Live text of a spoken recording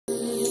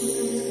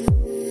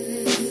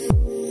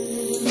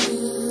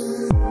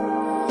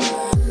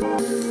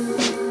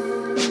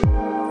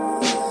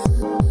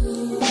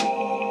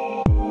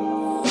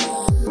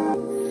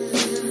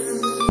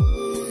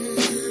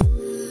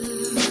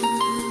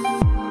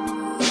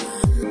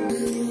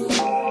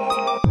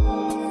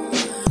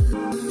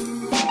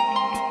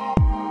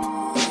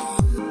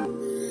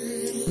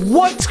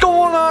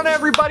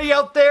everybody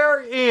out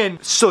there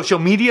in social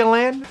media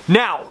land.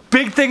 Now,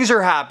 big things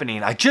are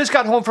happening. I just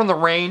got home from the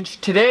range.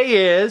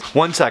 Today is,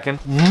 March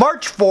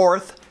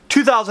 4th,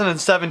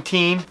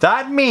 2017.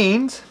 That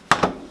means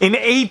in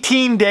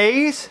 18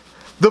 days,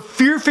 the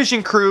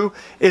FearFishing crew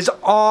is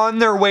on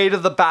their way to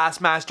the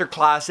Bassmaster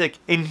Classic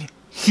in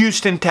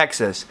Houston,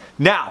 Texas.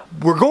 Now,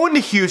 we're going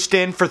to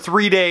Houston for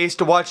 3 days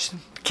to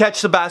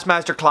catch the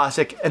Bassmaster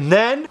Classic, and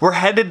then we're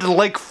headed to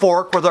Lake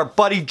Fork with our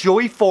buddy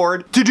Joey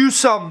Ford to do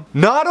some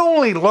not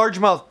only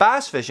largemouth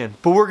bass fishing,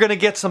 but we're gonna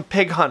get some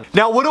pig hunting.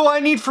 Now, what do I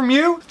need from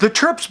you? The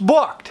trip's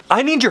booked.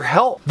 I need your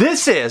help.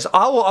 This is,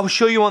 I'll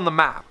show you on the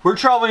map. We're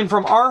traveling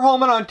from our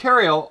home in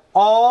Ontario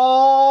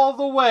all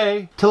the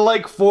way to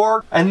Lake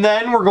Fork, and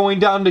then we're going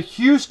down to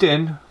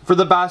Houston for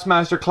the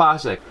Bassmaster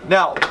Classic.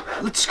 Now,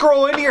 let's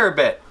scroll in here a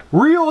bit.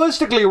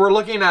 Realistically, we're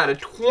looking at a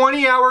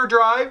 20-hour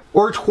drive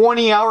or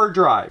 20-hour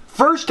drive.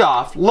 First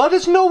off, let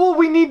us know what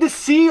we need to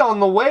see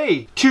on the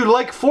way to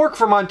Lake Fork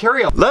from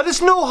Ontario. Let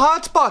us know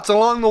hot spots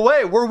along the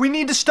way where we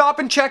need to stop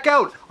and check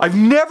out. I've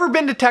never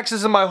been to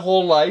Texas in my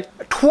whole life.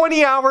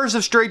 20 hours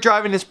of straight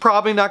driving is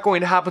probably not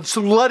going to happen, so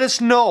let us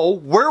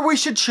know where we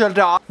should shut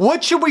off.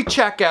 What should we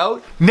check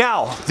out?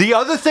 Now, the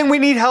other thing we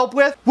need help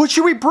with, what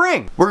should we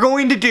bring? We're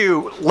going to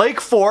do Lake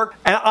Fork,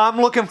 and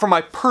I'm looking for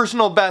my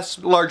personal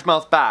best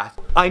largemouth bass.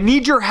 I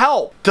need your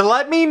help to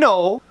let me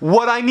know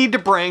what I need to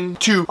bring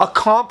to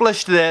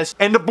accomplish this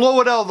and to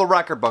blow it out of the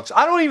record books.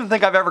 I don't even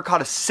think I've ever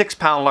caught a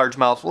 6-pound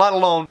largemouth, let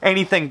alone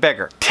anything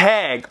bigger.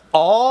 Tag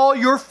all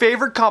your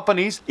favorite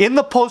companies in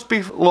the post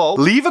below,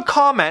 leave a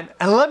comment,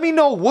 and let me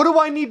know what do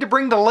I need to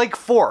bring to Lake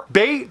Fork.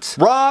 Baits,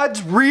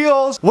 rods,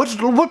 reels,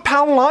 what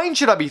pound line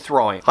should I be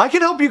throwing? I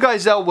can help you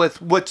guys out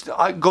with what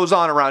goes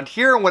on around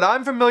here and what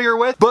I'm familiar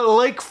with, but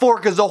Lake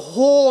Fork is a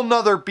whole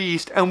nother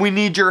beast and we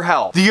need your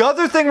help. The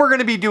other thing we're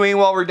gonna be doing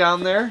while we're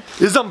down there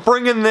is I'm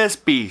bringing this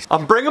beast.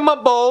 I'm bringing my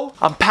bow,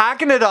 I'm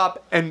packing it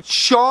up, and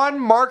Sean,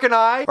 Mark, and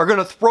I are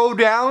gonna throw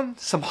down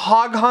some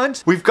hog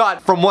hunts. We've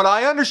got, from what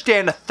I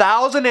understand, a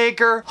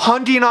 1,000-acre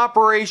hunting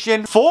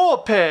operation full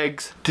of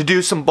pigs to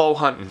do some bow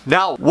hunting.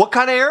 Now, what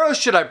kind of arrows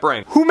should I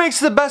bring? Who makes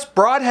the best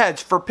broadheads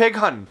for pig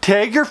hunting?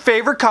 Tag your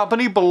favorite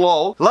company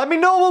below. Let me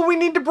know what we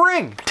need to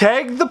bring.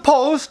 Tag the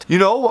post. You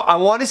know, I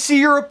want to see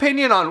your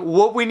opinion on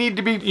what we need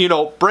to be, you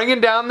know,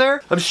 bringing down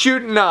there. I'm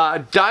shooting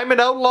a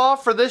Diamond Outlaw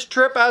for this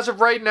trip as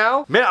of right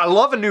now. Man, I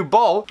love a new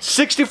bow.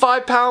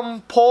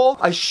 65-pound pole.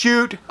 I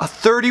shoot a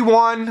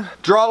 31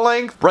 draw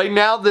length. Right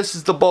now, this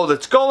is the bow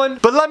that's going.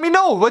 But let me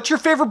know, what's your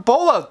favorite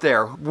bow out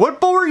there? What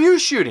bow are you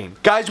shooting?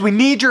 Guys, we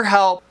need your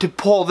help to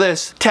pull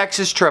this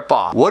Texas trip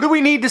off. What do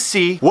we need to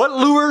see? What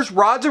lures,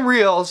 rods, and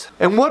reels,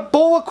 and what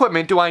bow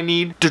equipment do I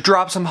need to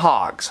drop some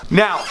hogs?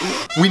 Now,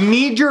 we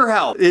need your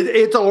help.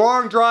 It's a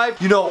long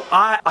drive. You know,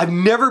 I've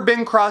never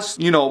been across,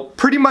 you know,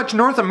 pretty much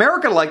North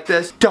America like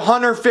this to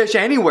hunt or fish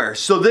anywhere.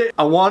 So that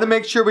I want to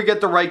make sure we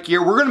get the right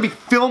gear. We're going to be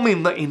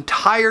filming the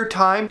entire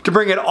time to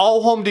bring it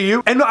all home to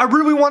you. And I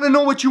really want to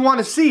know what you want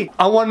to see.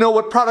 I want to know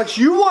what products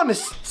you want to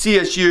see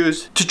us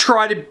use to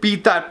try to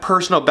beat that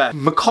personal best.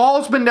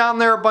 McCall's been down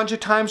there a bunch of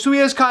times, so he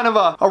has kind of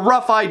a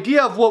rough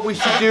idea of what we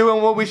should do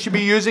and what we should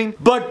be using.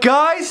 But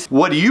guys,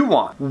 what do you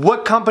want?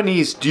 What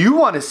companies do you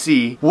want to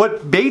see?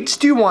 What baits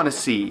do you want to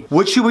see?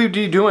 What should we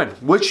be doing?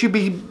 What should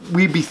we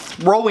be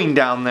throwing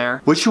down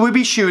there? What should we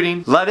be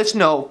shooting? Let us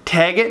know.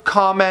 Tag it,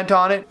 comment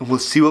on it, and we'll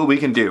see what we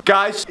can do.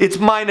 Guys, it's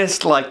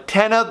minus like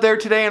 10 out there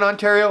today in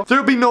Ontario.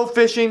 There'll be no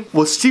fishing.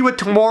 We'll see what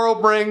tomorrow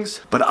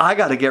brings, but I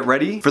gotta get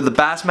ready for the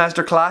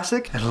Bassmaster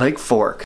Classic and Lake Fork.